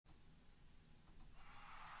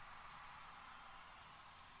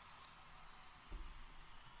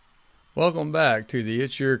Welcome back to the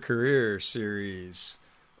It's Your Career series.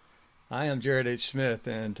 I am Jared H. Smith,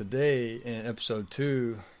 and today in episode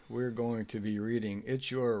 2, we're going to be reading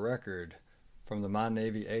It's Your Record from the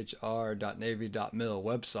mynavyhr.navy.mil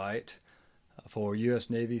website for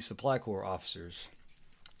U.S. Navy Supply Corps officers.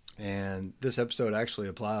 And this episode actually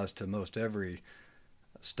applies to most every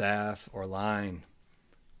staff or line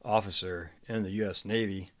officer in the U.S.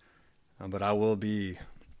 Navy, but I will be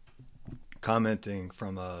commenting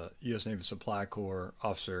from a U.S. Navy Supply Corps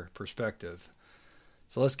officer perspective.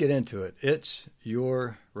 So let's get into it. It's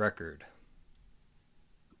your record.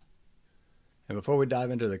 And before we dive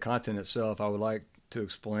into the content itself, I would like to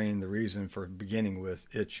explain the reason for beginning with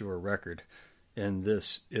It's Your Record in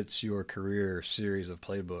this It's Your Career series of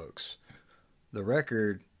playbooks. The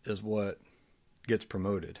record is what gets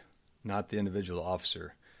promoted, not the individual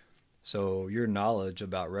officer. So your knowledge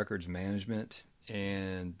about records management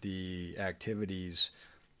and the activities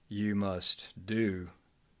you must do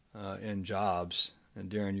in jobs and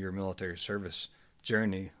during your military service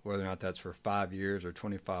journey, whether or not that's for 5 years or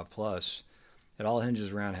 25 plus, it all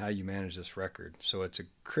hinges around how you manage this record. So it's a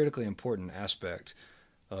critically important aspect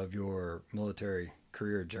of your military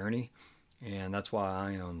career journey, and that's why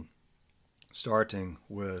I am starting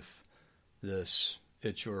with this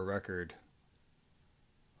It's Your Record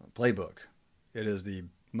playbook. It is the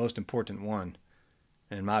most important one,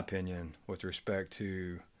 in my opinion, with respect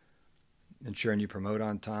to ensuring you promote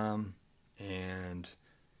on time and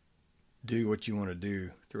do what you want to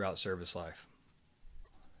do throughout service life.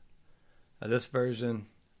 This version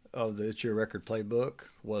of the It's Your Record playbook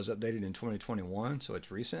was updated in 2021, so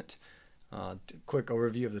it's recent. Quick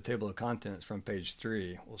overview of the table of contents from page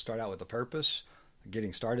 3. We'll start out with the purpose, the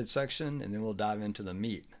getting started section, and then we'll dive into the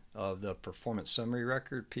meat of the performance summary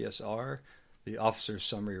record, PSR, the officer's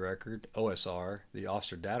summary record, OSR, the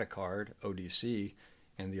officer data card, ODC,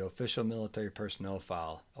 and the official military personnel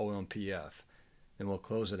file, OMPF. Then we'll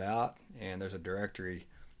close it out, and there's a directory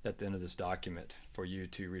at the end of this document for you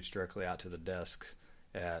to reach directly out to the desks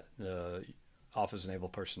at the Office of Naval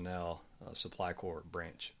Personnel Supply Corps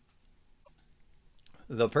branch.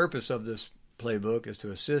 The purpose of this playbook is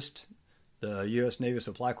to assist the U.S. Navy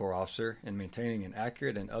Supply Corps officer in maintaining an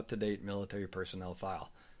accurate and up-to-date military personnel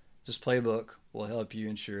file. This playbook will help you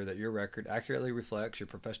ensure that your record accurately reflects your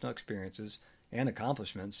professional experiences and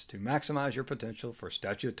accomplishments to maximize your potential for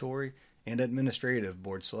statutory and administrative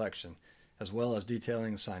board selection, as well as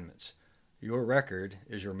detailing assignments. Your record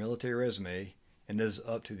is your military resume, and it is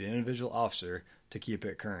up to the individual officer to keep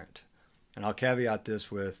it current. And I'll caveat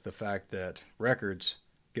this with the fact that records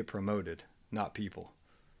get promoted, not people.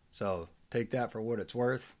 So take that for what it's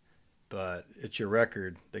worth, but it's your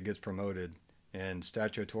record that gets promoted in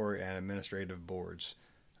statutory and administrative boards.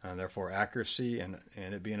 Therefore, accuracy and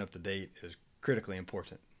it being up to date is critically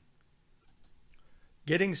important.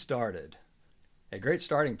 Getting started. A great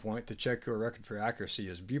starting point to check your record for accuracy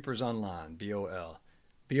is Bupers Online, BOL.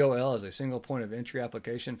 BOL is a single point of entry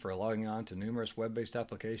application for logging on to numerous web-based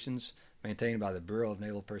applications maintained by the Bureau of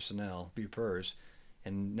Naval Personnel, BUPERS,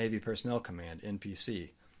 and Navy Personnel Command,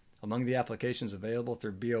 NPC. Among the applications available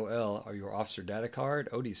through BOL are your Officer Data Card,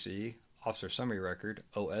 ODC, Officer Summary Record,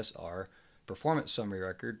 OSR, Performance Summary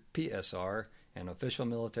Record, PSR, and Official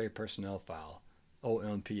Military Personnel File,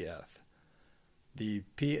 OMPF. The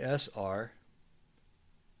PSR,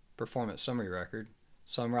 Performance Summary Record,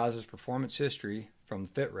 summarizes performance history from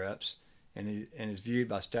FITREPs and is viewed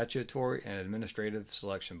by statutory and administrative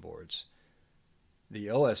selection boards. The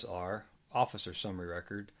OSR, Officer Summary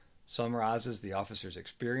Record, summarizes the officer's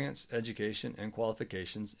experience, education, and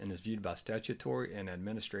qualifications and is viewed by statutory and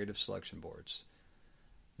administrative selection boards.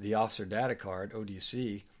 The Officer Data Card,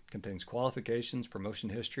 ODC, contains qualifications, promotion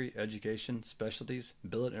history, education, specialties,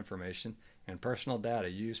 billet information, and personal data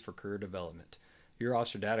used for career development. Your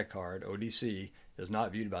Officer Data Card, ODC, is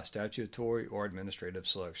not viewed by statutory or administrative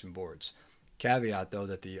selection boards. Caveat, though,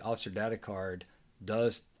 that the Officer Data Card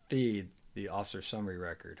does feed the Officer Summary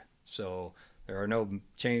Record. So there are no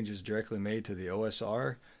changes directly made to the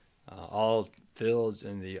OSR. All fields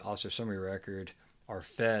in the Officer Summary Record are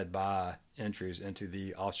fed by entries into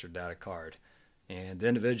the Officer Data Card. And the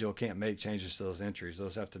individual can't make changes to those entries.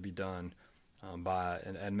 Those have to be done by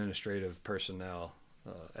an administrative personnel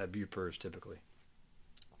at BUPERS typically.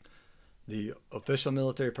 The Official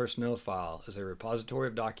Military Personnel File is a repository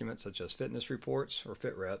of documents such as fitness reports or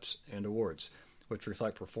FITREPs and awards, which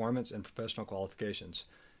reflect performance and professional qualifications.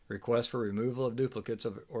 Requests for removal of duplicates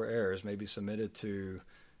or errors may be submitted to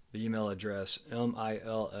the email address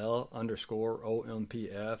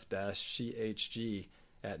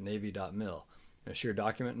mill-ompf-chg@navy.mil. A sheer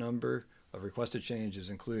document number of requested change is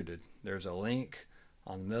included. There's a link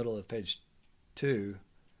on the middle of page 2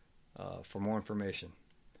 for more information.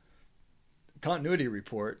 The continuity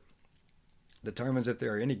report determines if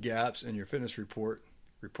there are any gaps in your fitness report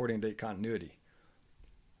reporting date continuity.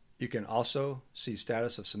 You can also see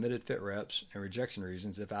status of submitted FITREPs and rejection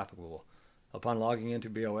reasons if applicable. Upon logging into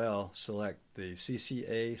BOL, select the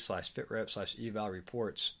CCA/FITREP/eval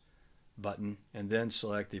reports button and then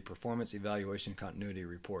select the Performance Evaluation Continuity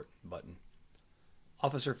Report button.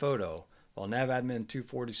 Officer photo. While NAVADMIN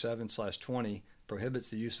 247/20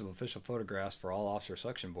 prohibits the use of official photographs for all officer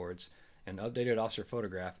selection boards, an updated officer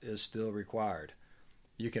photograph is still required.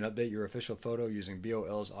 You can update your official photo using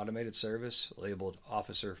BOL's automated service labeled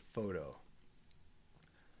Officer Photo.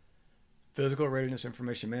 Physical Readiness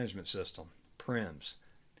Information Management System, PRIMS.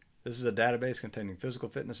 This is a database containing physical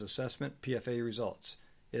fitness assessment PFA results.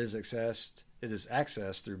 It is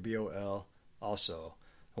accessed through BOL also.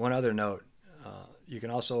 One other note, you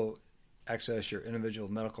can also access your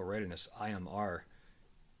individual medical readiness IMR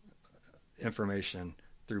information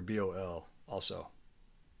through BOL also.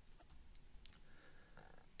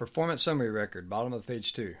 Performance Summary Record, bottom of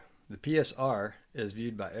page 2. The PSR is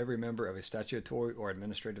viewed by every member of a statutory or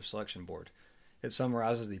administrative selection board. It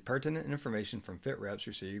summarizes the pertinent information from FITREPs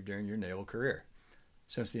received during your naval career.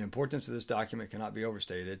 Since the importance of this document cannot be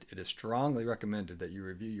overstated, it is strongly recommended that you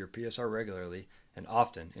review your PSR regularly and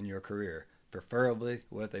often in your career, preferably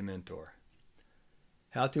with a mentor.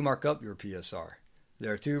 How to mark up your PSR.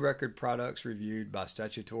 There are 2 record products reviewed by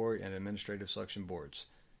statutory and administrative selection boards,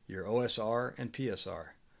 your OSR and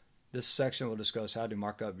PSR. This section will discuss how to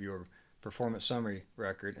mark up your performance summary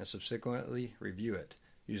record and subsequently review it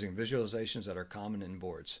using visualizations that are common in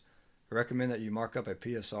boards. I recommend that you mark up a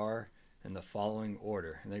PSR in the following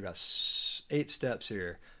order. And they've got 8 steps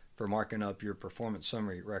here for marking up your performance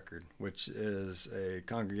summary record, which is a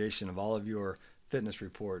congregation of all of your fitness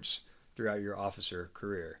reports throughout your officer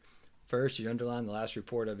career. First, you underline the last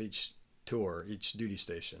report of each tour, each duty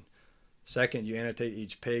station. Second, you annotate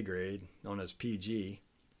each pay grade, known as PG.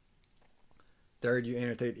 Third, you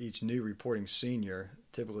annotate each new reporting senior,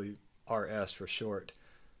 typically RS for short.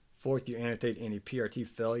 Fourth, you annotate any PRT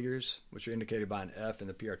failures, which are indicated by an F in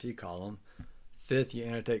the PRT column. Fifth, you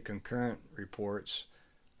annotate concurrent reports.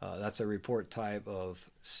 That's a report type of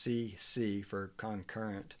CC for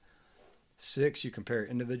concurrent. Six, you compare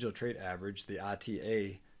individual trait average, the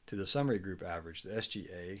ITA, to the summary group average, the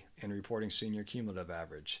SGA, and reporting senior cumulative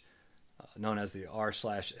average, known as the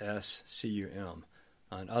R/S-CUM,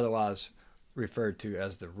 and otherwise referred to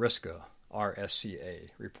as the RSCA, RSCA,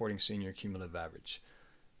 reporting senior cumulative average.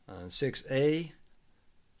 6A,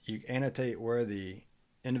 you annotate where the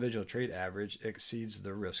individual trait average exceeds the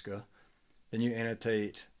RSCA. Then you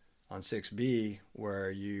annotate on 6B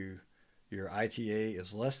where your ITA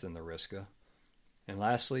is less than the RSCA. And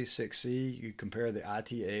lastly, 6C, you compare the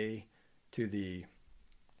ITA to the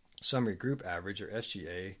summary group average, or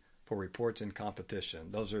SGA, for reports in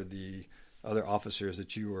competition. Those are the other officers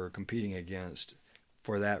that you are competing against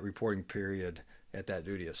for that reporting period at that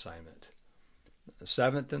duty assignment.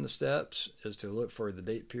 Seventh in the steps is to look for the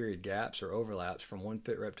date period gaps or overlaps from one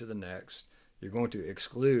FITREP to the next. You're going to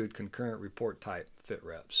exclude concurrent report type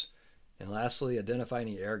FITREPs. And lastly, identify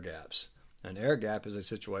any air gaps. An air gap is a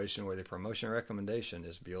situation where the promotion recommendation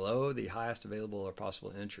is below the highest available or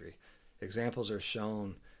possible entry. Examples are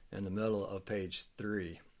shown in the middle of page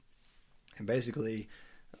 3. And basically,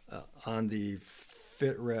 on the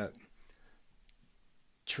FITREP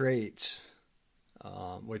traits,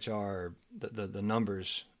 which are the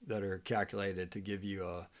numbers that are calculated to give you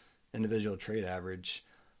a individual trait average,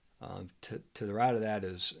 to the right of that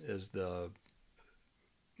is the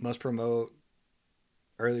must promote,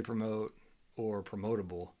 early promote, or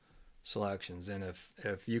promotable selections. And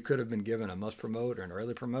if you could have been given a must promote or an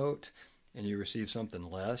early promote and you receive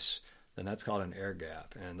something less, then that's called an air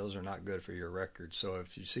gap, and those are not good for your record. So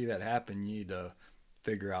if you see that happen, you need to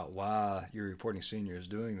figure out why your reporting senior is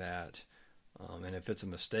doing that, and if it's a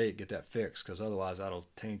mistake, get that fixed, because otherwise that'll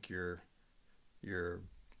tank your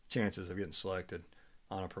chances of getting selected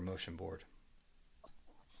on a promotion board.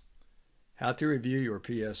 How to review your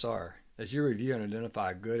PSR. As you review and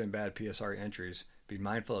identify good and bad PSR entries, be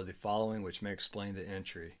mindful of the following, which may explain the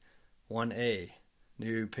entry. 1A,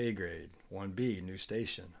 new pay grade. 1B, new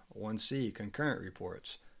station. 1C, concurrent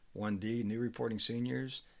reports. 1D, new reporting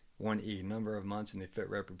seniors. 1E, number of months in the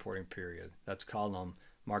FITREP reporting period. That's column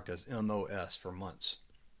marked as MOS for months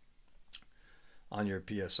on your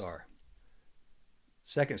PSR.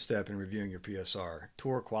 Second step in reviewing your PSR,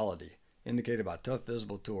 tour quality, indicated by tough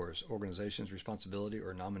visible tours, organization's responsibility,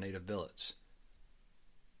 or nominative billets.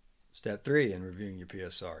 Step 3 in reviewing your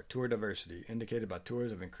PSR, tour diversity, indicated by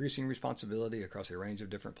tours of increasing responsibility across a range of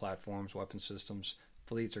different platforms, weapon systems,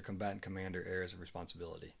 fleets, or combatant commander areas of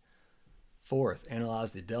responsibility. Fourth,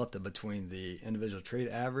 analyze the delta between the individual trait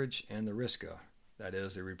average and the RISCA, that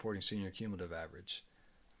is, the reporting senior cumulative average.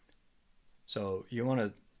 So you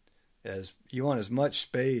want as much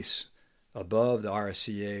space above the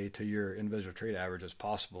RSCA to your individual trait average as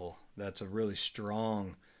possible. That's a really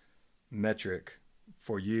strong metric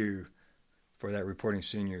for you for that reporting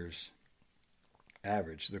seniors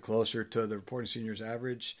average. The closer to the reporting seniors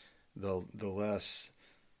average, the less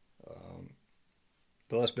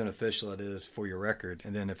beneficial it is for your record.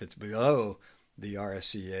 And then if it's below the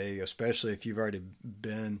RSCA, especially if you've already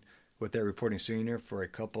been with that reporting senior for a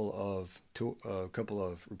couple of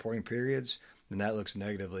reporting periods, then that looks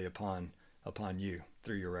negatively upon you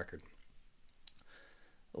through your record.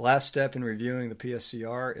 Last step in reviewing the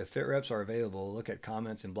PSCR, if FITREPs are available, look at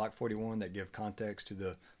comments in Block 41 that give context to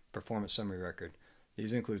the performance summary record.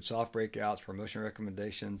 These include soft breakouts, promotion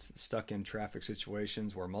recommendations, stuck in traffic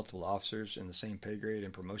situations where multiple officers in the same pay grade,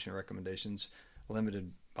 and promotion recommendations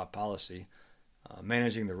limited by policy,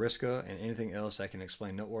 managing the RISCA, and anything else that can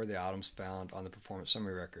explain noteworthy items found on the performance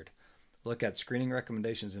summary record. Look at screening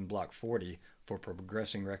recommendations in Block 40 for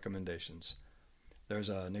progressing recommendations. There's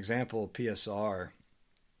an example PSR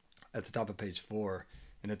at the top of page 4,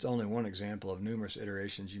 and it's only one example of numerous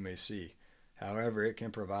iterations you may see. However, it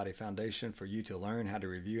can provide a foundation for you to learn how to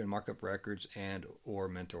review and mark up records and or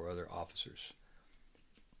mentor other officers.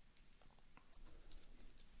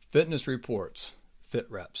 Fitness reports,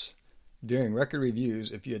 FITREPs. During record reviews,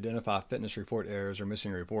 if you identify fitness report errors or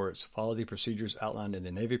missing reports, follow the procedures outlined in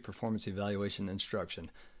the Navy Performance Evaluation Instruction,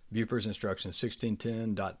 Bupers Instruction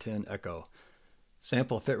 1610.10 Echo.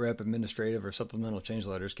 Sample FITREP administrative or supplemental change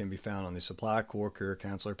letters can be found on the Supply Corps Career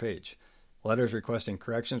Counselor page. Letters requesting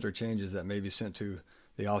corrections or changes that may be sent to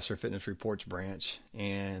the Officer Fitness Reports branch,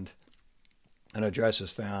 and an address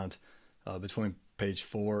is found between page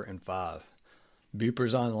 4 and 5.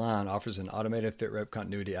 Bupers Online offers an automated FITREP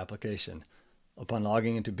continuity application. Upon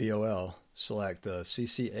logging into BOL, select the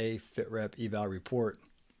CCA FITREP Eval Report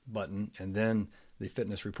button and then the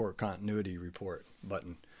Fitness Report Continuity Report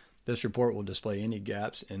button. This report will display any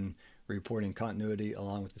gaps in reporting continuity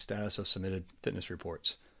along with the status of submitted fitness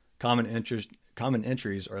reports. Common entries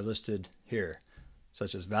are listed here,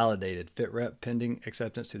 such as validated, FITREP pending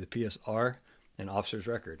acceptance to the PSR and officer's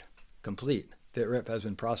record. Complete, FITREP has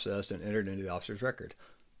been processed and entered into the officer's record.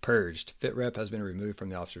 Purged, FITREP has been removed from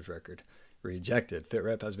the officer's record. Rejected,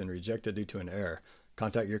 FITREP has been rejected due to an error.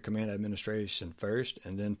 Contact your command administration first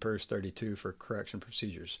and then PERS 32 for correction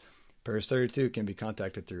procedures. PERS 32 can be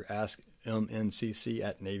contacted through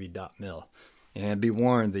askmncc@navy.mil. And be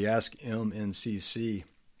warned, the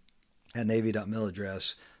askmncc@navy.mil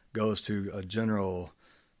address goes to a general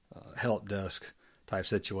help desk type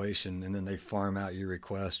situation, and then they farm out your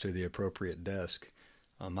request to the appropriate desk.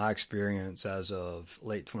 My experience as of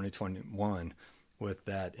late 2021 with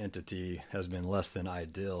that entity has been less than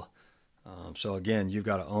ideal. So again, you've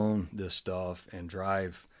got to own this stuff and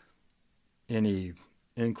drive any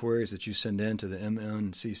inquiries that you send in to the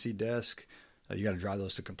MNCC desk. You got to drive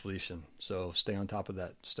those to completion. So stay on top of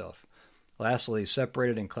that stuff. Lastly,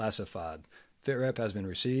 separated and classified. FITREP has been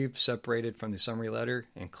received, separated from the summary letter,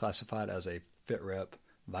 and classified as a FITREP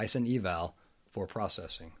Vice and Eval for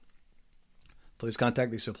processing. Please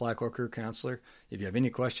contact the Supply Corps Career Counselor if you have any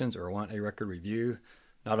questions or want a record review.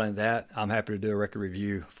 Not only that, I'm happy to do a record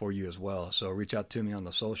review for you as well. So reach out to me on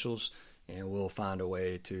the socials, and we'll find a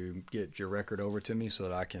way to get your record over to me so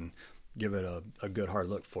that I can give it a good hard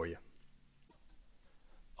look for you.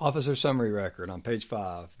 Officer Summary Record on page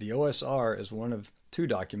 5. The OSR is one of two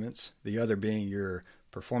documents, the other being your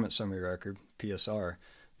Performance Summary Record, PSR,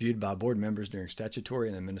 viewed by board members during statutory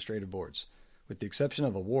and administrative boards. With the exception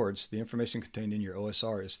of awards, the information contained in your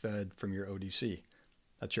OSR is fed from your ODC.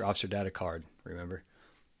 That's your Officer Data Card, remember.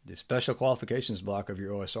 The Special Qualifications block of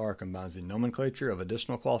your OSR combines the nomenclature of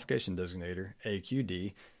Additional Qualification Designator,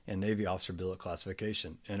 AQD, and Navy Officer Billet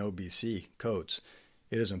Classification, NOBC, codes.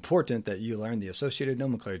 It is important that you learn the associated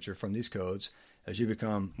nomenclature from these codes as you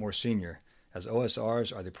become more senior, as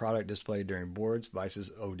OSRs are the product displayed during boards versus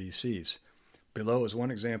ODCs. Below is one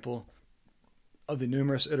example of the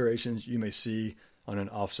numerous iterations you may see on an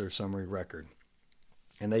officer summary record.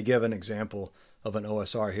 And they give an example of an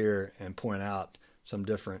OSR here and point out some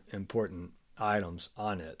different important items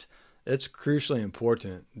on it. It's crucially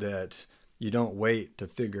important that you don't wait to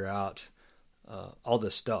figure out all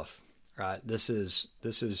this stuff, right? This is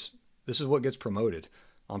what gets promoted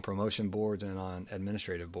on promotion boards and on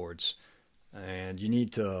administrative boards. And you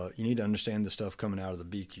need to understand the stuff coming out of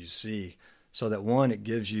the BQC, so that one, it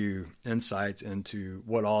gives you insights into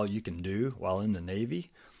what all you can do while in the Navy,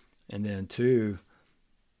 and then two,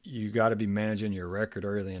 you got to be managing your record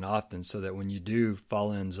early and often, so that when you do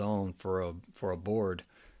fall in zone for a board,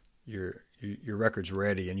 your record's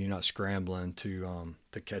ready and you're not scrambling to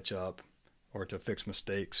catch up or to fix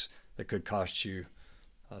mistakes that could cost you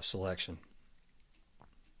selection.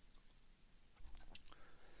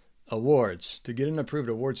 Awards. To get an approved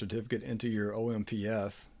award certificate into your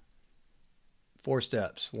OMPF, 4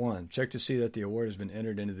 steps. 1. Check to see that the award has been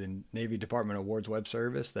entered into the Navy Department Awards web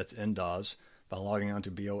service, that's NDAWS, by logging on to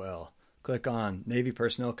BOL. Click on Navy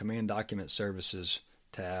Personnel Command Document Services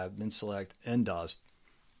tab, then select NDAWS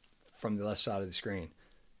from the left side of the screen.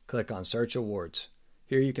 Click on Search Awards.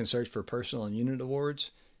 Here you can search for personal and unit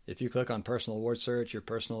awards. If you click on Personal Award Search, your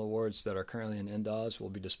personal awards that are currently in NDAWS will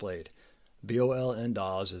be displayed. BOL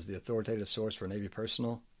NDAWS is the authoritative source for Navy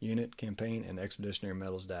personal, unit, campaign, and expeditionary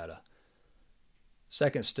medals data.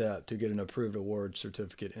 Second step to get an approved award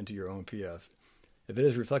certificate into your OMPF. If it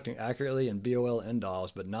is reflecting accurately in BOL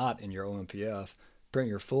NDAWS but not in your OMPF, print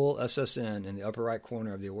your full SSN in the upper right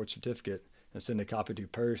corner of the award certificate and send a copy to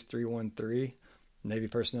PERS 313, Navy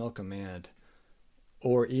Personnel Command,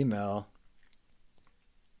 or email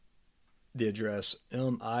the address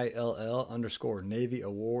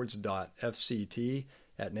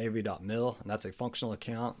mill_navyawards.fct@navy.mil, and that's a functional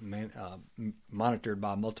account monitored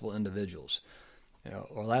by multiple individuals.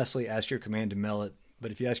 Or lastly, ask your command to mail it.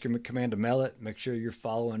 But if you ask your command to mail it, make sure you're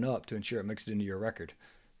following up to ensure it makes it into your record,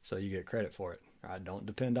 so you get credit for it. All right, don't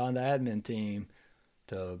depend on the admin team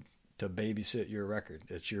to babysit your record.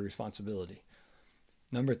 It's your responsibility.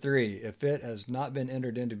 Number 3, if it has not been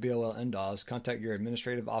entered into BOL NDAWS, contact your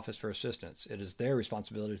administrative office for assistance. It is their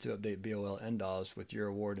responsibility to update BOL NDAWS with your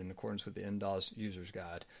award in accordance with the NDAWS User's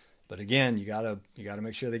Guide. But again, you gotta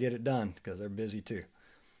make sure they get it done, because they're busy too.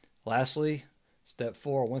 Lastly, step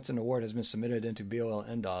 4, once an award has been submitted into BOL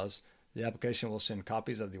NDAWS, the application will send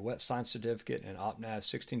copies of the Wet Science Certificate and OPNAV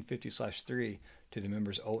 1650/3 to the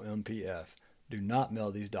member's OMPF. Do not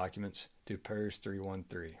mail these documents to PERS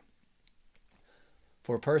 313.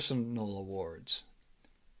 For personal awards,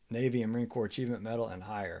 Navy and Marine Corps Achievement Medal and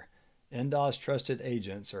higher, NDAWS trusted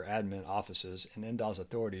agents or admin offices and NDAWS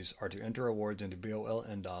authorities are to enter awards into BOL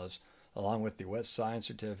NDAWS along with the Wet Science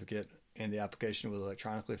Certificate, and the application will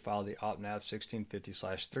electronically file the OPNAV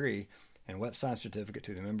 1650/3 and Wet Science Certificate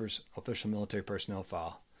to the member's official military personnel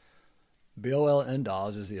file. BOL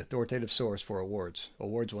NDAWS is the authoritative source for awards.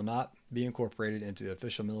 Awards will not be incorporated into the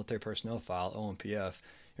official military personnel file, OMPF,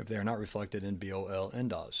 if they are not reflected in BOL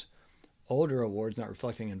NDAWS. Older awards not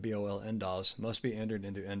reflecting in BOL NDAWS must be entered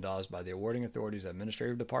into NDAWS by the awarding authority's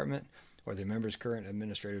administrative department or the member's current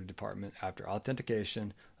administrative department after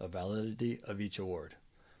authentication of validity of each award.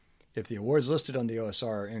 If the awards listed on the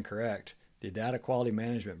OSR are incorrect, the Data Quality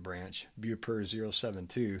Management Branch, BUPER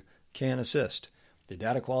 072, can assist. The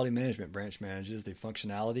Data Quality Management Branch manages the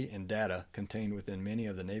functionality and data contained within many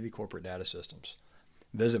of the Navy corporate data systems.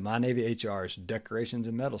 Visit My Navy HR's Decorations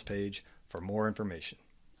and Medals page for more information.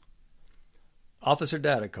 Officer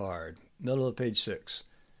Data Card, middle of page 6.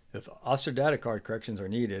 If Officer Data Card corrections are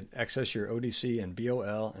needed, access your ODC and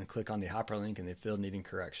BOL and click on the hyperlink in the field needing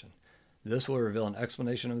correction. This will reveal an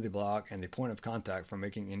explanation of the block and the point of contact for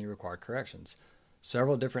making any required corrections.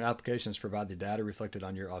 Several different applications provide the data reflected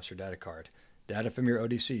on your Officer Data Card. Data from your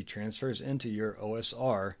ODC transfers into your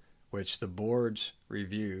OSR, which the boards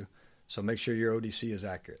review, so make sure your ODC is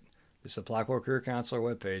accurate. The Supply Corps Career Counselor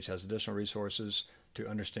webpage has additional resources to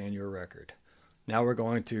understand your record. Now we're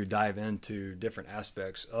going to dive into different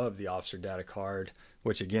aspects of the Officer Data Card,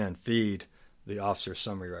 which again feed the Officer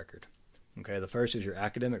Summary Record. Okay, the first is your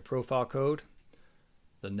Academic Profile Code.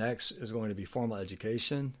 The next is going to be Formal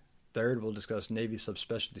Education. Third, we'll discuss Navy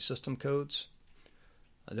Subspecialty System Codes.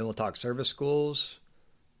 And then we'll talk Service Schools,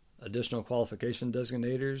 additional Qualification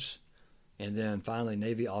Designators, and then finally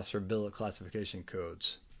Navy Officer Billet Classification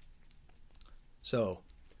Codes. So,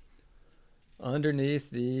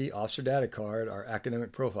 underneath the Officer Data Card are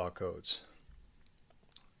Academic Profile Codes.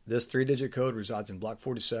 This 3-digit code resides in Block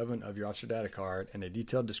 47 of your Officer Data Card, and a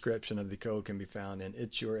detailed description of the code can be found in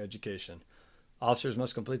It's Your Education. Officers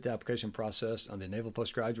must complete the application process on the Naval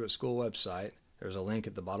Postgraduate School website. There's a link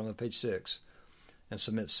at the bottom of page 6, and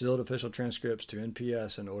submit sealed official transcripts to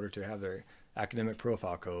NPS in order to have their Academic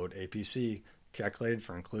Profile Code, APC, calculated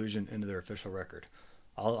for inclusion into their official record.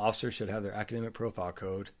 All officers should have their Academic Profile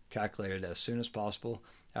Code calculated as soon as possible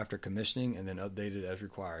after commissioning and then updated as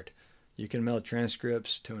required. You can mail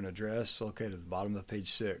transcripts to an address located at the bottom of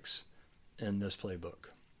page 6 in this playbook.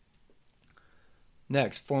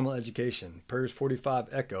 Next, formal education. PERS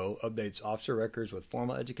 45 ECHO updates officer records with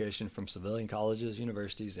formal education from civilian colleges,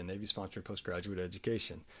 universities, and Navy-sponsored postgraduate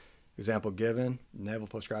education. Example given, Naval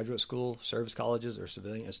Postgraduate School, service colleges, or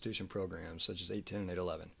civilian institution programs such as 810 and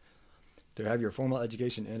 811. To have your formal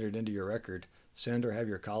education entered into your record, send or have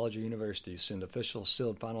your college or university send official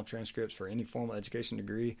sealed final transcripts for any formal education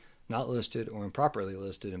degree not listed or improperly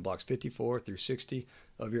listed in blocks 54 through 60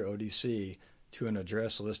 of your ODC to an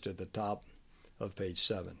address listed at the top of page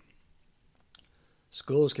 7.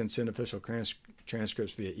 Schools can send official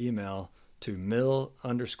transcripts via email to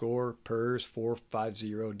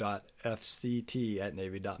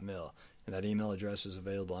mil_pers450.fct@navy.mil, and that email address is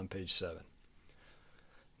available on page 7.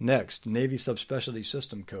 Next, Navy Subspecialty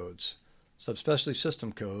System Codes. Subspecialty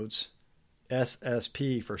System Codes,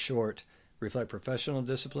 SSP for short, reflect professional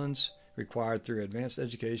disciplines required through advanced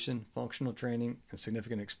education, functional training, and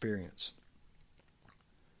significant experience.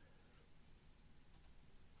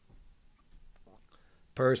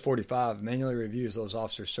 PERS 45 manually reviews those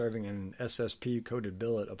officers serving in an SSP-coded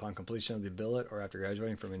billet upon completion of the billet or after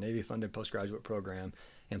graduating from a Navy-funded postgraduate program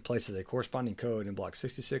and places a corresponding code in blocks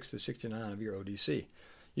 66 to 69 of your ODC.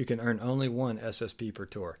 You can earn only one SSP per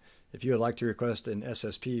tour. If you would like to request an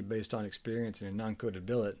SSP based on experience in a non-coded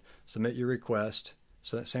billet, submit your request.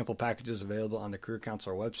 Sample packages available on the Career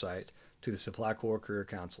Counselor website to the Supply Corps Career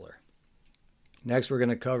Counselor. Next, we're going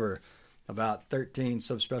to cover about 13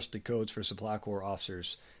 subspecialty codes for Supply Corps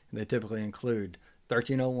officers, and they typically include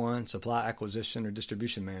 1301, Supply Acquisition or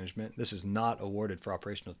Distribution Management. This is not awarded for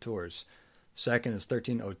operational tours. Second is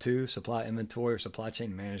 1302, Supply Inventory or Supply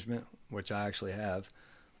Chain Management, which I actually have.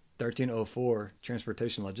 1304,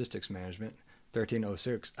 Transportation Logistics Management.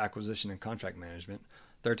 1306, Acquisition and Contract Management.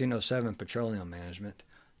 1307, Petroleum Management.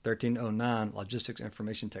 1309, Logistics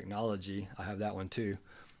Information Technology. I have that one too.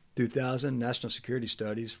 2000, National Security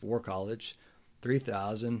Studies, War College.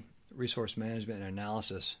 3000, Resource Management and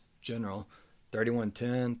Analysis, General.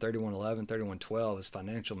 3110, 3111, 3112 is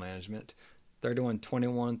Financial Management.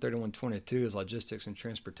 3121, 3122 is Logistics and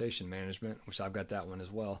Transportation Management, which I've got that one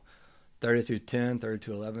as well. 3210,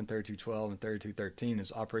 3211, 3212, and 3213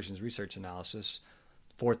 is Operations Research Analysis.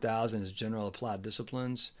 4000 is General Applied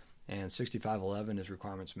Disciplines, and 6511 is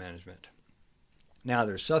Requirements Management. Now,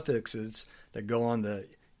 there's suffixes that go on the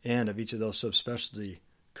end of each of those subspecialty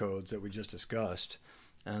codes that we just discussed,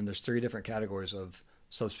 and there's 3 different categories of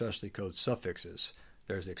subspecialty code suffixes.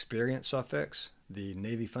 There's the experience suffix, the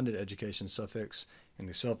Navy-funded education suffix, and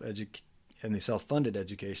the self-funded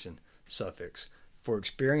education suffix. For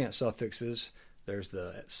experience suffixes, there's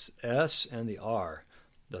the S and the R.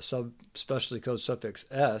 The subspecialty code suffix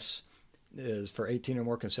S is for 18 or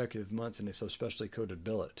more consecutive months in a subspecialty coded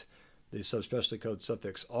billet. The subspecialty code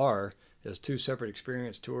suffix R is 2 separate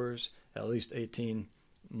experience tours, at least 18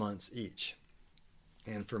 months each.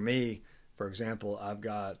 And for me, for example, I've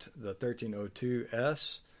got the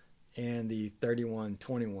 1302S and the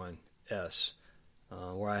 3121S,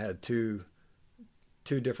 where I had two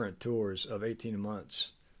different tours of 18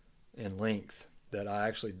 months in length that I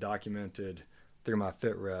actually documented through my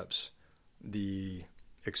FITREPs the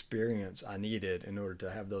experience I needed in order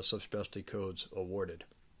to have those subspecialty codes awarded.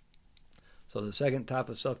 So the second type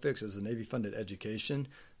of suffix is the Navy-funded education.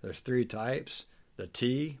 There's 3 types: the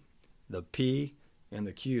T, the P, and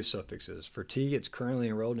the Q suffixes. For T, it's currently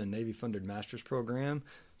enrolled in a Navy-funded master's program.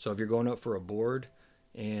 So if you're going up for a board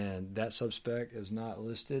and that subspec is not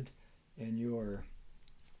listed in your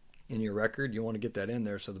record, you want to get that in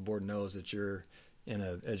there so the board knows that you're in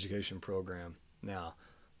an education program. Now,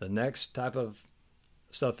 the next type of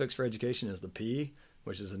suffix for education is the P,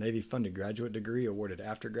 which is a Navy-funded graduate degree awarded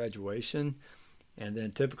after graduation. And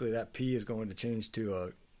then typically that P is going to change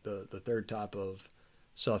to the third type of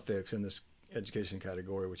suffix in this education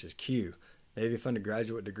category, which is Q, Navy-funded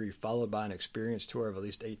graduate degree followed by an experience tour of at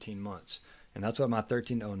least 18 months. And that's what my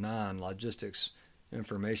 1309 Logistics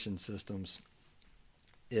Information Systems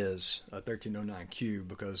is, a 1309Q,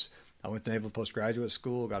 because I went to Naval Postgraduate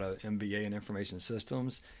School, got an MBA in Information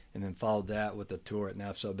Systems, and then followed that with a tour at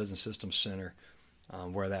NAVSO Business Systems Center,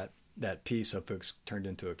 where that P suffix turned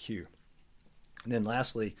into a Q. And then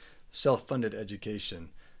lastly, self-funded education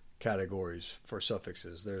categories for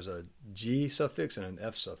suffixes. There's a G suffix and an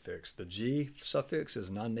F suffix. The G suffix is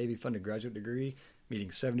non-Navy funded graduate degree meeting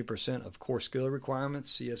 70% of core skill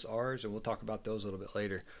requirements, CSRs, and we'll talk about those a little bit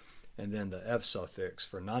later. And then the F suffix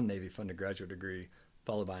for non-Navy funded graduate degree,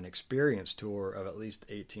 followed by an experience tour of at least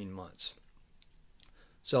 18 months.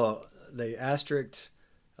 So they asterisked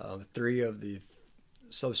 3 of the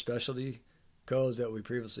subspecialty codes that we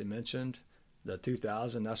previously mentioned: the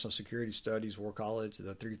 2000 National Security Studies War College,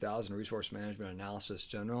 the 3000 Resource Management Analysis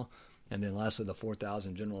General, and then lastly the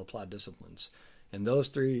 4,000 general applied disciplines. And those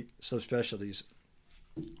 3 subspecialties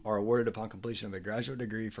are awarded upon completion of a graduate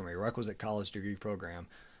degree from a requisite college degree program.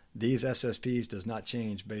 These SSPs does not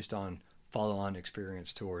change based on follow-on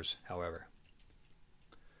experience tours, however.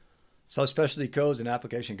 Subspecialty codes and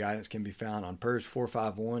application guidance can be found on PERS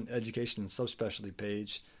 451 Education and Subspecialty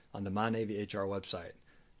page on the My Navy HR website.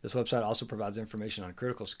 This website also provides information on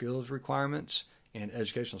critical skills requirements and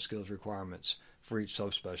educational skills requirements for each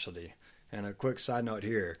subspecialty. And a quick side note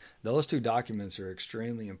here, those 2 documents are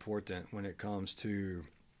extremely important when it comes to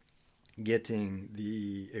getting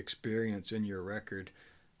the experience in your record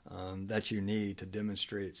that you need to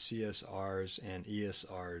demonstrate CSRs and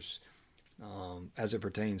ESRs as it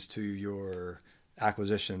pertains to your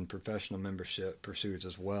acquisition professional membership pursuits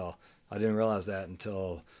as well. I didn't realize that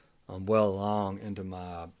until well along into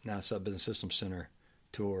my NAVSUB Business Systems Center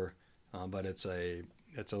tour, but it's a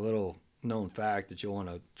little known fact that you'll want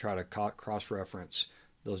to try to cross-reference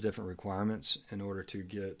those different requirements in order to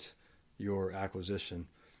get your acquisition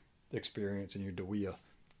experience and your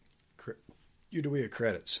DWIA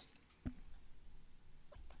credits.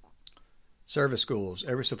 Service schools.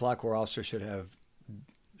 Every Supply Corps officer should have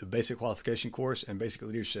the basic qualification course and basic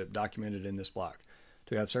leadership documented in this block.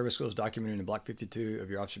 To have service schools documented in Block 52 of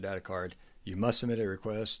your officer data card, you must submit a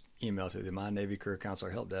request email to the My Navy Career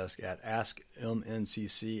Counselor Help Desk at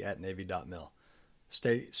askmncc@navy.mil.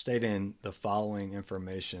 Stating the following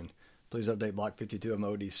information. Please update Block 52 of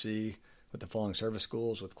ODC with the following service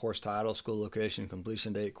schools with course title, school location,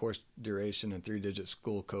 completion date, course duration, and 3-digit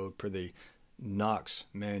school code per the NOBCs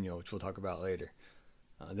manual, which we'll talk about later.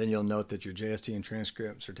 Then you'll note that your JST and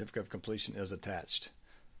transcript certificate of completion is attached.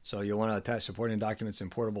 So you'll want to attach supporting documents in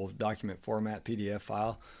portable document format PDF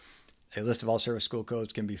file. A list of all service school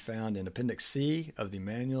codes can be found in Appendix C of the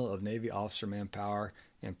Manual of Navy Officer Manpower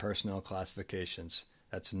and Personnel Classifications.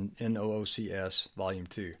 That's NOBCs, Volume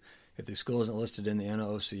 2. If the school isn't listed in the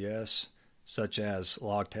NOBCs, such as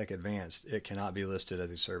Log Tech Advanced, it cannot be listed as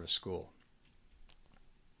a service school.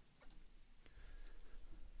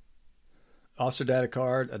 Officer Data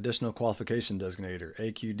Card Additional Qualification Designator,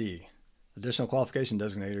 AQD. Additional Qualification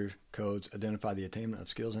Designator codes identify the attainment of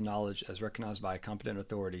skills and knowledge as recognized by a competent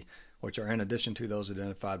authority, which are in addition to those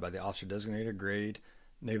identified by the Officer Designator, grade,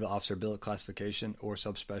 Naval Officer Billet classification, or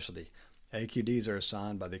subspecialty. AQDs are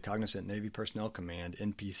assigned by the Cognizant Navy Personnel Command,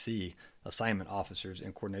 NPC, assignment officers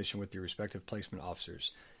in coordination with your respective placement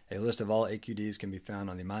officers. A list of all AQDs can be found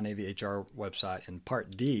on the My Navy HR website in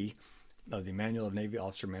Part D of the Manual of Navy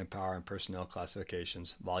Officer Manpower and Personnel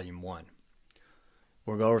Classifications, Volume 1.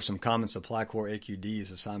 We'll go over some common Supply Corps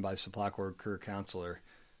AQDs assigned by the Supply Corps Career Counselor,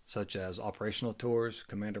 such as Operational Tours,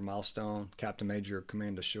 Commander Milestone, Captain Major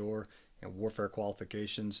Command Ashore, and Warfare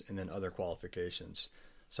Qualifications, and then other qualifications.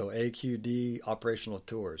 So AQD Operational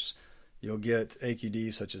Tours. You'll get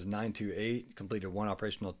AQDs such as 928, completed 1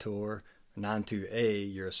 operational tour. 928,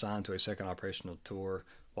 you're assigned to a 2nd operational tour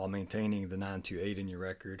while maintaining the 928 in your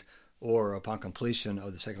record. Or upon completion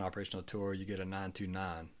of the 2nd operational tour, you get a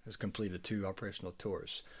 929. Has completed 2 operational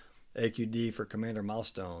tours. AQD for Commander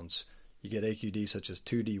Milestones. You get AQD such as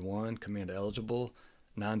 2D1, Command Eligible,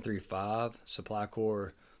 935, Supply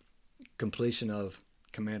Corps completion of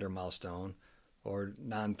Commander Milestone, or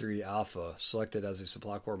 93 Alpha, selected as a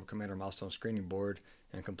Supply Corps Commander Milestone Screening Board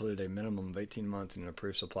and completed a minimum of 18 months in an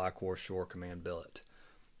approved Supply Corps Shore Command Billet.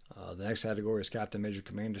 The next category is Captain Major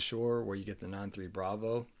Command Ashore, where you get the 93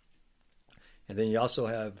 Bravo. And then you also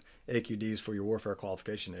have AQDs for your warfare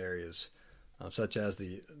qualification areas, such as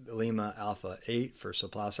the Lima Alpha 8 for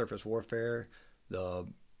Supply Surface Warfare, the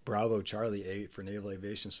Bravo Charlie 8 for Naval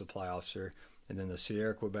Aviation Supply Officer, and then the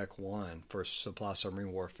Sierra Quebec 1 for Supply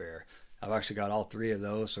Submarine Warfare. I've actually got all 3 of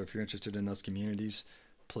those, so if you're interested in those communities,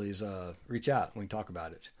 please reach out. We can talk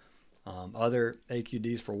about it. Other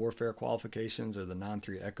AQDs for warfare qualifications are the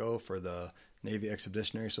 93 Echo for the Navy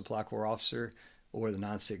Expeditionary Supply Corps Officer, or the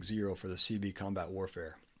 960 for the CB Combat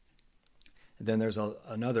Warfare. And then there's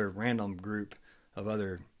another random group of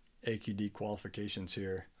other AQD qualifications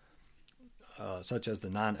here, such as the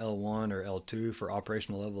 9L1 or L2 for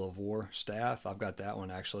Operational Level of War Staff. I've got that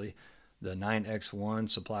one actually. The 9X1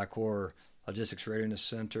 Supply Corps Logistics Readiness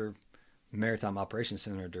Center Maritime Operations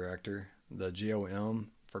Center Director. The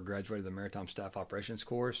GOM for graduated the Maritime Staff Operations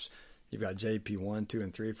course. You've got JP1, 2,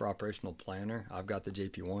 and 3 for Operational Planner. I've got the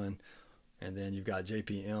JP1. And then you've got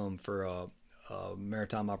JPM for a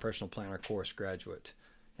Maritime Operational Planner course graduate.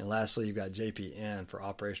 And lastly, you've got JPN for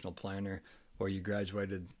Operational Planner, where you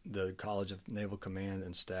graduated the College of Naval Command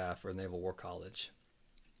and Staff, or Naval War College.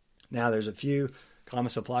 Now, there's a few common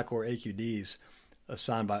Supply Corps AQDs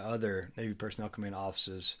assigned by other Navy Personnel Command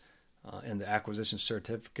offices in the acquisition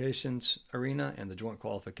certifications arena and the joint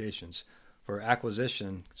qualifications. For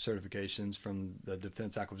acquisition certifications from the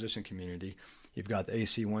defense acquisition community, you've got the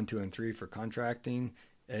AC 1, 2, and 3 for contracting,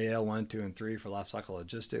 AL 1, 2, and 3 for lifecycle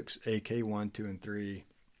logistics, AK 1, 2, and 3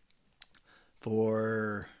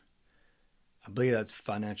 for, I believe that's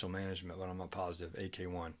financial management, but I'm not positive,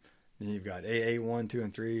 AK1. Then you've got AA 1, 2,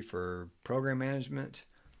 and 3 for program management,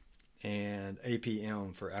 and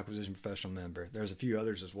APM for acquisition professional member. There's a few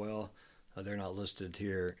others as well. They're not listed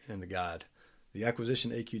here in the guide. The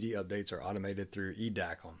acquisition AQD updates are automated through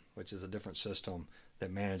EDACM, which is a different system that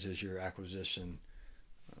manages your acquisition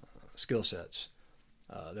skill sets.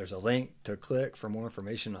 There's a link to click for more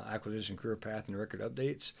information on acquisition career path and record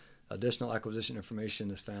updates. Additional acquisition information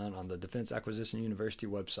is found on the Defense Acquisition University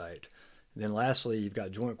website. And then lastly, you've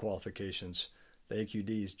got joint qualifications. The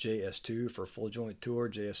AQDs, JS2 for full joint tour,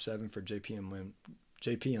 JS7 for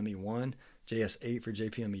JPME1, JS8 for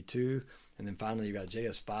JPME2, and then finally you've got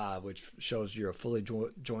JS5, which shows you're a fully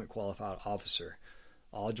joint qualified officer.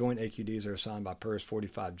 All joint AQDs are assigned by PERS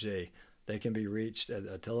 45J. They can be reached at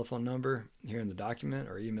a telephone number here in the document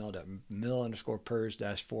or emailed at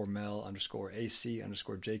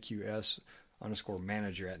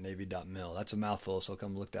mil_PERS-4mail_AC_JQS_manager@navy.mil. That's a mouthful, so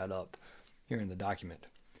come look that up here in the document.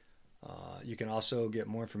 You can also get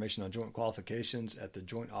more information on joint qualifications at the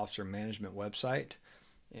Joint Officer Management website.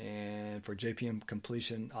 And for JPM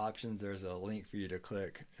completion options, there's a link for you to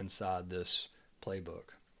click inside this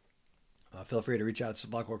playbook. Feel free to reach out to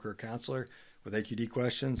Supply Corps Career Counselor with AQD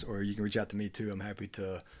questions, or you can reach out to me too. I'm happy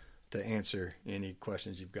to answer any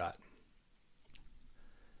questions you've got.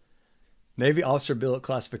 Navy Officer Billet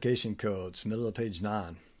Classification Codes, middle of page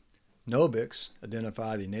 9. NOBCs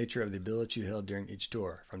identify the nature of the billets you held during each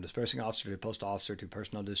tour. From dispersing officer to post officer to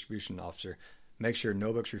personnel distribution officer, make sure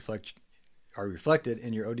NOBCs are reflected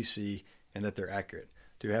in your ODC and that they're accurate.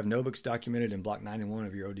 To have NOBCs documented in Block 91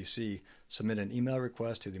 of your ODC, submit an email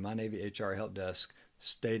request to the My Navy HR Help Desk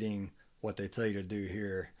stating what they tell you to do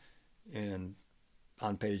here on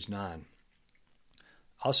page 9.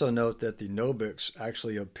 Also note that the NOBCs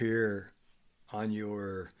actually appear on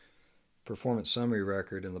your performance summary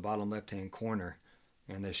record in the bottom left-hand corner,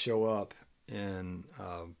 and they show up in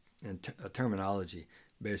terminology,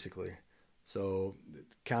 basically. So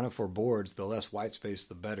counted for boards, the less white space,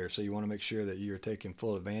 the better. So you want to make sure that you're taking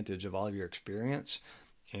full advantage of all of your experience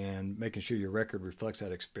and making sure your record reflects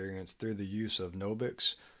that experience through the use of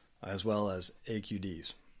NOBCs as well as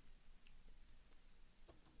AQDs.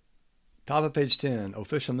 Top of page 10,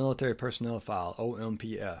 Official Military Personnel File,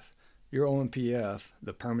 OMPF. Your OMPF,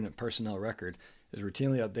 the Permanent Personnel Record, is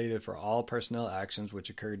routinely updated for all personnel actions which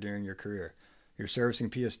occurred during your career. Your servicing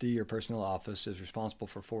PSD or personnel office is responsible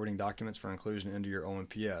for forwarding documents for inclusion into your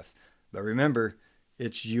OMPF. But remember,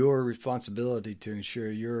 it's your responsibility to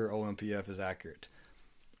ensure your OMPF is accurate.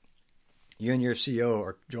 You and your CO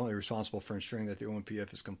are jointly responsible for ensuring that the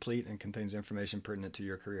OMPF is complete and contains information pertinent to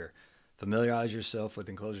your career. Familiarize yourself with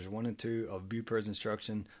enclosures 1 and 2 of BUPERS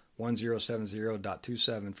instruction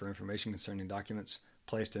 1070.27 for information concerning documents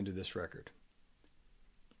placed into this record.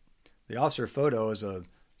 The officer photo is a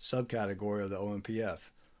subcategory of the OMPF.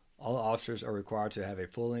 All officers are required to have a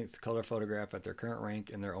full-length color photograph at their current rank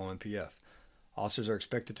in their OMPF. Officers are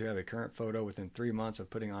expected to have a current photo within 3 months of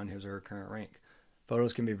putting on his or her current rank.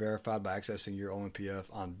 Photos can be verified by accessing your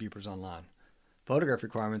OMPF on BUPERS Online. Photograph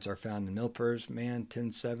requirements are found in NOPERS MAN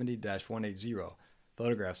 1070-180.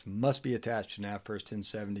 Photographs must be attached to NAVPERS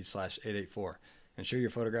 1070/884. Ensure your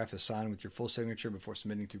photograph is signed with your full signature before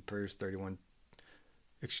submitting to PERS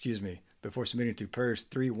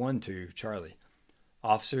 312 Charlie.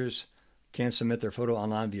 Officers can submit their photo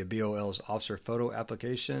online via BOL's Officer Photo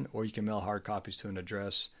application, or you can mail hard copies to an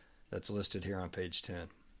address that's listed here on page 10.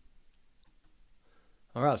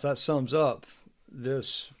 All right, so that sums up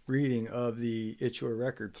this reading of the It's Your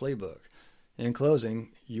Record playbook. In closing,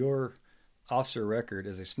 your officer record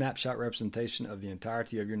is a snapshot representation of the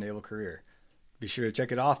entirety of your naval career. Be sure to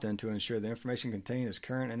check it often to ensure the information contained is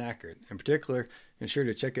current and accurate. In particular, ensure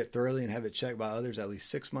to check it thoroughly and have it checked by others at least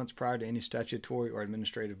 6 months prior to any statutory or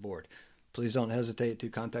administrative board. Please don't hesitate to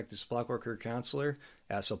contact the Supply Corps Career Counselor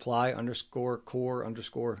at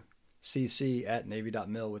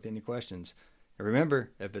supply_corps_cc@navy.mil with any questions. And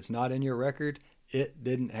remember, if it's not in your record, it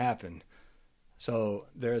didn't happen. So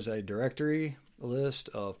there's a directory list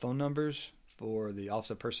of phone numbers for the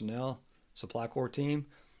Office of Personnel Supply Corps team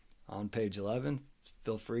on page 11.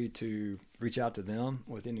 Feel free to reach out to them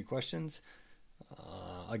with any questions.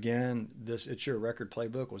 Again, this It's Your Record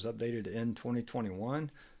playbook was updated in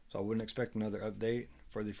 2021, so I wouldn't expect another update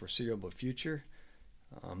for the foreseeable future.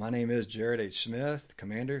 My name is Jared H. Smith,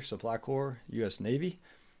 Commander, Supply Corps, U.S. Navy,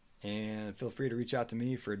 And feel free to reach out to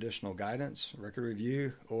me for additional guidance, record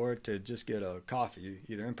review, or to just get a coffee,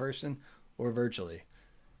 either in person or virtually.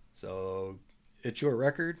 So it's your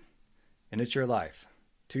record and it's your life.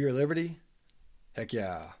 To your liberty, heck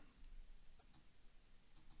yeah.